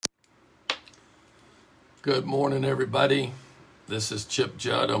Good morning, everybody. This is Chip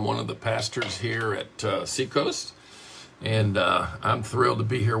Judd. I'm one of the pastors here at Seacoast, and I'm thrilled to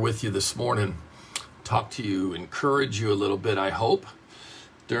be here with you this morning. Talk to you, encourage you a little bit, I hope,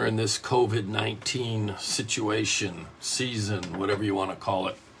 during this COVID-19 situation, season, whatever you want to call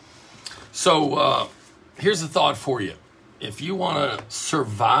it. So here's a thought for you. If you want to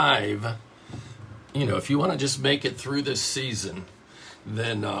survive, if you want to just make it through this season,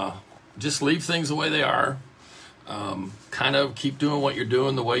 then just leave things the way they are. Kind of keep doing what you're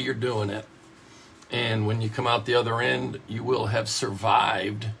doing the way you're doing it. And when you come out the other end, you will have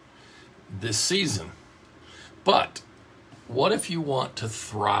survived this season. But what if you want to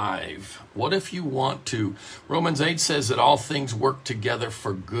thrive? What if you want to? Romans 8 says that all things work together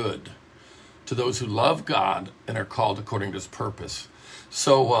for good to those who love God and are called according to his purpose.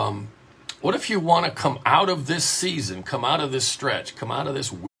 So what if you want to come out of this season, come out of this stretch, come out of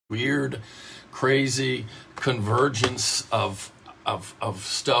this weird, crazy convergence of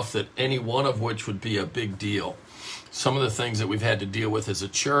stuff that any one of which would be a big deal. Some of the things that we've had to deal with as a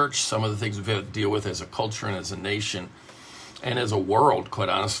church, some of the things we've had to deal with as a culture and as a nation and as a world, quite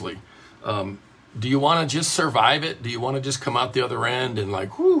honestly. Do you want to just survive it? Do you want to just come out the other end and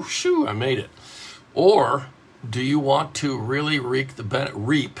like, whoo, shoo, I made it? Or do you want to really reap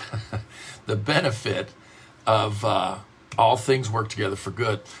the benefit of all things work together for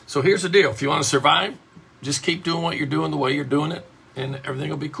good? So here's the deal. If you want to survive, just keep doing what you're doing the way you're doing it, and everything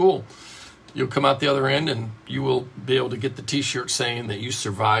will be cool. You'll come out the other end, and you will be able to get the t-shirt saying that you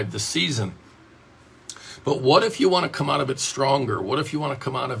survived the season. But what if you want to come out of it stronger? What if you want to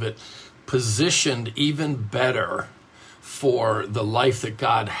come out of it positioned even better for the life that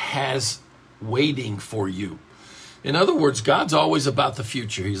God has waiting for you? In other words, God's always about the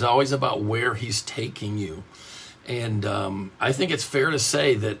future. He's always about where he's taking you. And I think it's fair to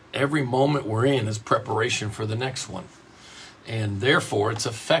say that every moment we're in is preparation for the next one. And therefore, it's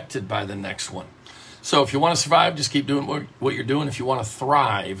affected by the next one. So if you want to survive, just keep doing what you're doing. If you want to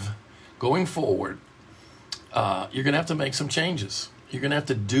thrive going forward, you're going to have to make some changes. You're going to have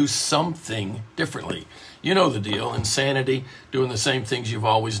to do something differently. You know the deal. Insanity, doing the same things you've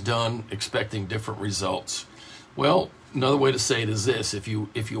always done, expecting different results. Well, another way to say it is this. If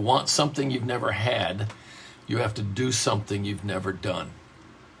you want something you've never had, you have to do something you've never done.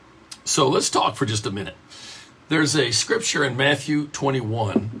 So let's talk for just a minute. There's a scripture in Matthew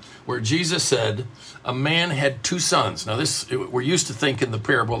 21 where Jesus said a man had two sons. Now we're used to thinking the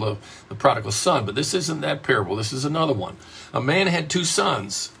parable of the prodigal son, but this isn't that parable. This is another one. A man had two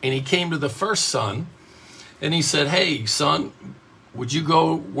sons, and he came to the first son, and he said, "Hey, son, would you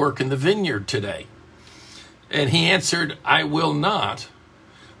go work in the vineyard today?" And he answered, "I will not."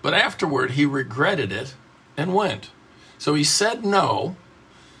 But afterward, he regretted it and went. So he said no,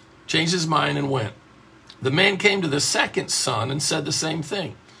 changed his mind and went. The man came to the second son and said the same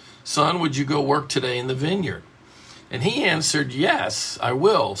thing. "Son, would you go work today in the vineyard?" And he answered, "Yes, I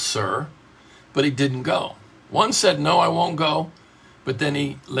will, sir." But he didn't go. One said, "No, I won't go." But then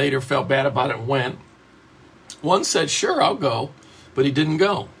he later felt bad about it and went. One said, "Sure, I'll go." But he didn't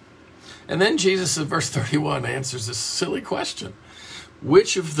go. And then Jesus in verse 31 answers this silly question.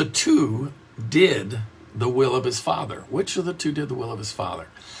 Which of the two did the will of his father? Which of the two did the will of his father?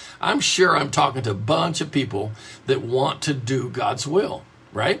 I'm sure I'm talking to a bunch of people that want to do God's will,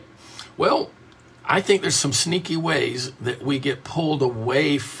 right? Well, I think there's some sneaky ways that we get pulled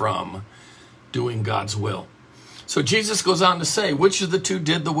away from doing God's will. So Jesus goes on to say, which of the two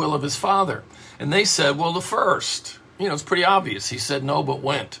did the will of his father? And they said, well, the first. It's pretty obvious. He said no, but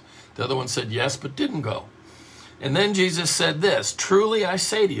went. The other one said yes, but didn't go. And then Jesus said this, truly I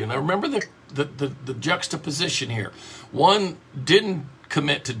say to you. Now remember the juxtaposition here. One didn't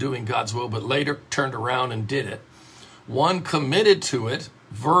commit to doing God's will, but later turned around and did it. One committed to it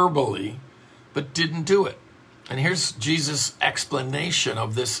verbally, but didn't do it. And here's Jesus' explanation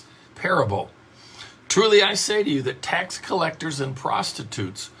of this parable. Truly I say to you that tax collectors and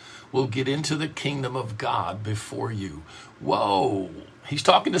prostitutes will get into the kingdom of God before you. Whoa. He's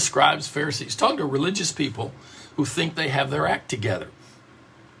talking to scribes, Pharisees. He's talking to religious people who think they have their act together,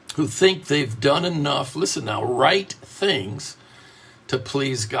 who think they've done enough, listen now, right things to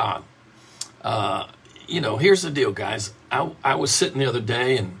please God. Here's the deal, guys. I was sitting the other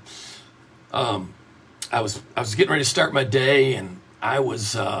day, and I was getting ready to start my day, and I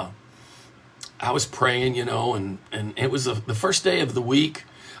was praying, and it was the first day of the week.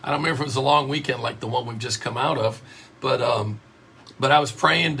 I don't remember if it was a long weekend like the one we've just come out of, but I was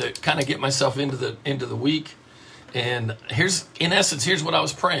praying to kind of get myself into the week. And here's what I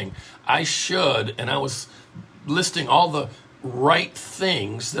was praying. And I was listing all the right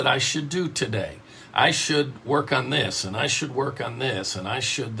things that I should do today. I should work on this, and I should work on this, and I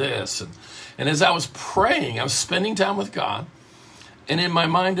should this. And as I was praying, I was spending time with God. And in my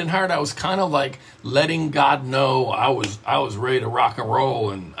mind and heart, I was kind of like letting God know I was ready to rock and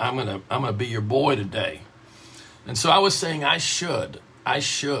roll, and I'm gonna be your boy today. And so I was saying, I should. And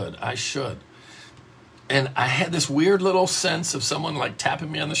I had this weird little sense of someone like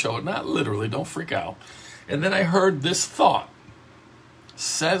tapping me on the shoulder, not literally, don't freak out. And then I heard this thought,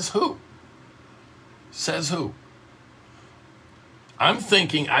 says who? Says who? I'm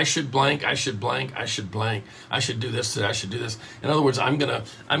thinking I should blank, I should blank, I should blank, I should do this today, I should do this. In other words, I'm gonna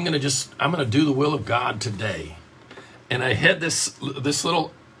do the will of God today. And I had this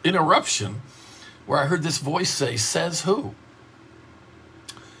little interruption where I heard this voice say, says who?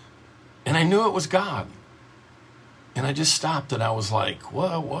 And I knew it was God. And I just stopped and I was like,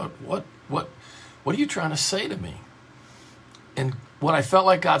 what are you trying to say to me? And what I felt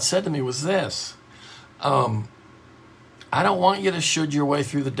like God said to me was this, I don't want you to should your way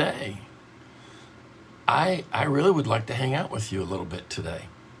through the day. I really would like to hang out with you a little bit today.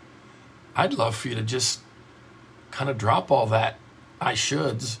 I'd love for you to just kind of drop all that I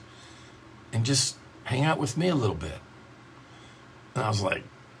shoulds and just hang out with me a little bit. And I was like,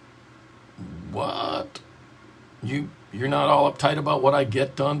 what? You're not all uptight about what I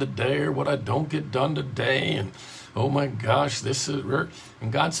get done today or what I don't get done today, and oh my gosh, this is...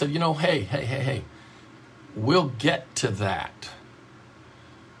 And God said, hey, we'll get to that.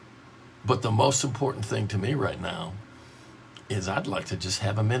 But the most important thing to me right now is I'd like to just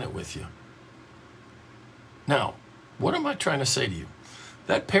have a minute with you. Now, what am I trying to say to you?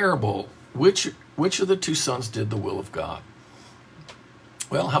 That parable, which of the two sons did the will of God?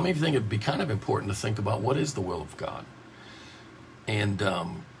 Well, how many of you think it'd be kind of important to think about what is the will of God? And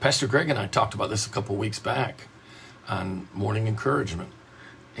Pastor Greg and I talked about this a couple weeks back on Morning Encouragement.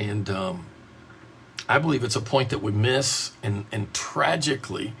 And I believe it's a point that we miss, and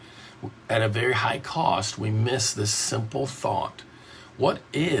tragically, at a very high cost, we miss this simple thought. What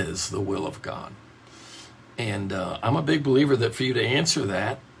is the will of God? And I'm a big believer that for you to answer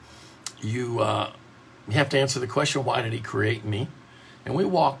that, you have to answer the question, why did he create me? And we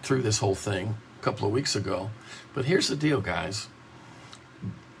walked through this whole thing a couple of weeks ago. But here's the deal, guys.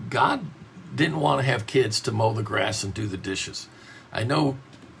 God didn't want to have kids to mow the grass and do the dishes. I know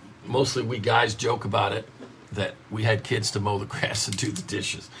mostly we guys joke about it, that we had kids to mow the grass and do the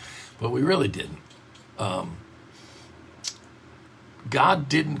dishes. But we really didn't. God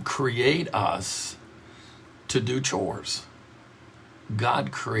didn't create us to do chores.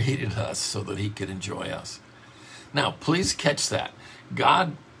 God created us so that he could enjoy us. Now, please catch that.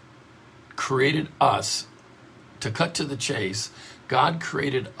 God created us, to cut to the chase, God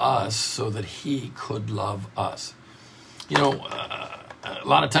created us so that he could love us. A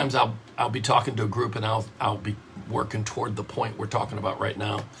lot of times I'll be talking to a group and I'll be working toward the point we're talking about right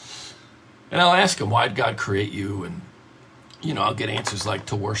now. And I'll ask them, why did God create you? And, I'll get answers like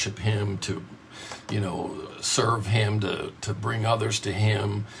to worship him, to, serve him, to bring others to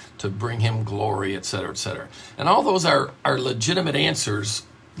him, to bring him glory, et cetera, et cetera. And all those are legitimate answers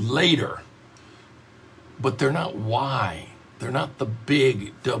later, but they're not why. They're not the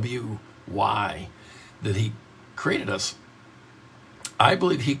big W-Y that he created us. I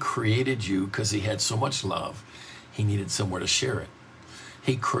believe he created you because he had so much love, he needed somewhere to share it.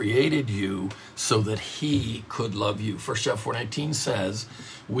 He created you so that he could love you. 1 John 4:19 says,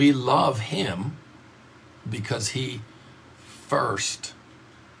 we love him because he first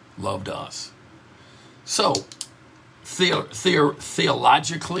loved us. So,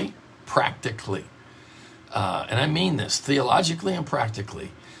 theologically, practically, and I mean this, theologically and practically,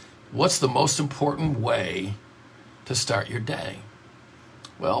 what's the most important way to start your day?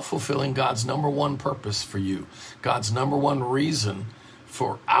 Well, fulfilling God's number one purpose for you, God's number one reason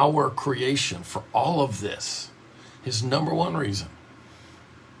for our creation, for all of this, his number one reason,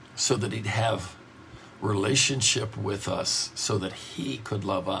 so that he'd have relationship with us, so that he could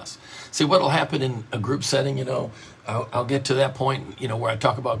love us. See, what'll happen in a group setting, I'll get to that point, where I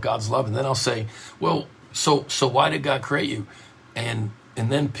talk about God's love, and then I'll say, well, so why did God create you? And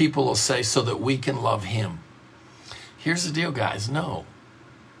then people will say, so that we can love him. Here's the deal, guys. No,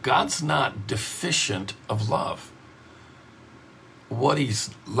 God's not deficient of love. What he's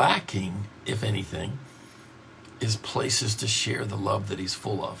lacking, if anything, is places to share the love that he's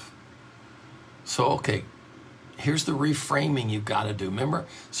full of. So, okay, here's the reframing you've got to do. Remember,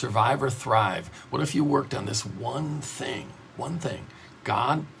 survive or thrive. What if you worked on this one thing?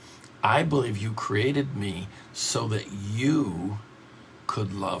 God, I believe you created me so that you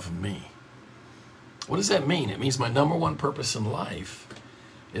could love me. What does that mean? It means my number one purpose in life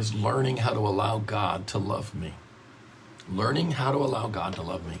is learning how to allow God to love me. Learning how to allow God to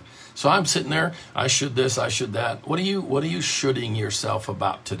love me. So I'm sitting there, I should this, I should that. What are you shoulding yourself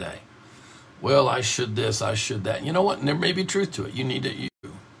about today? Well, I should this, I should that. You know what? And there may be truth to it. You need to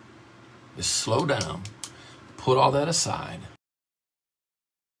just slow down, put all that aside.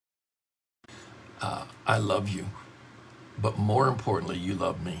 I love you, but more importantly, you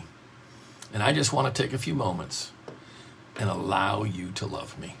love me. And I just want to take a few moments and allow you to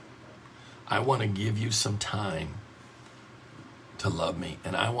love me. I want to give you some time to love me.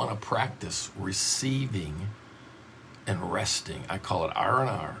 And I want to practice receiving and resting. I call it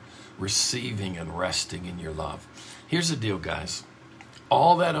R&R, receiving and resting in your love. Here's the deal, guys.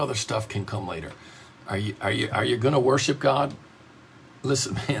 All that other stuff can come later. Are you going to worship God?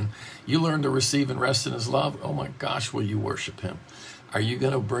 Listen, man, you learn to receive and rest in his love. Oh my gosh, will you worship him? Are you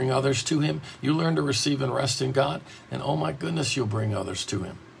going to bring others to him? You learn to receive and rest in God, and oh my goodness, you'll bring others to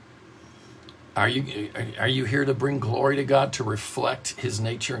him. Are you here to bring glory to God, to reflect his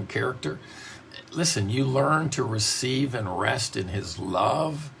nature and character? Listen, you learn to receive and rest in his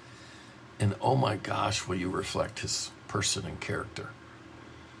love, and oh my gosh, will you reflect his person and character?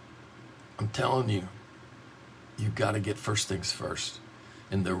 I'm telling you, you've got to get first things first.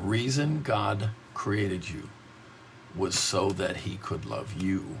 And the reason God created you was so that he could love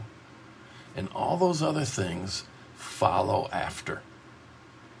you. And all those other things follow after.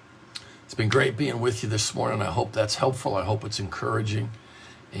 It's been great being with you this morning. I hope that's helpful. I hope it's encouraging.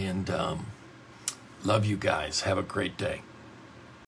 And love you guys. Have a great day.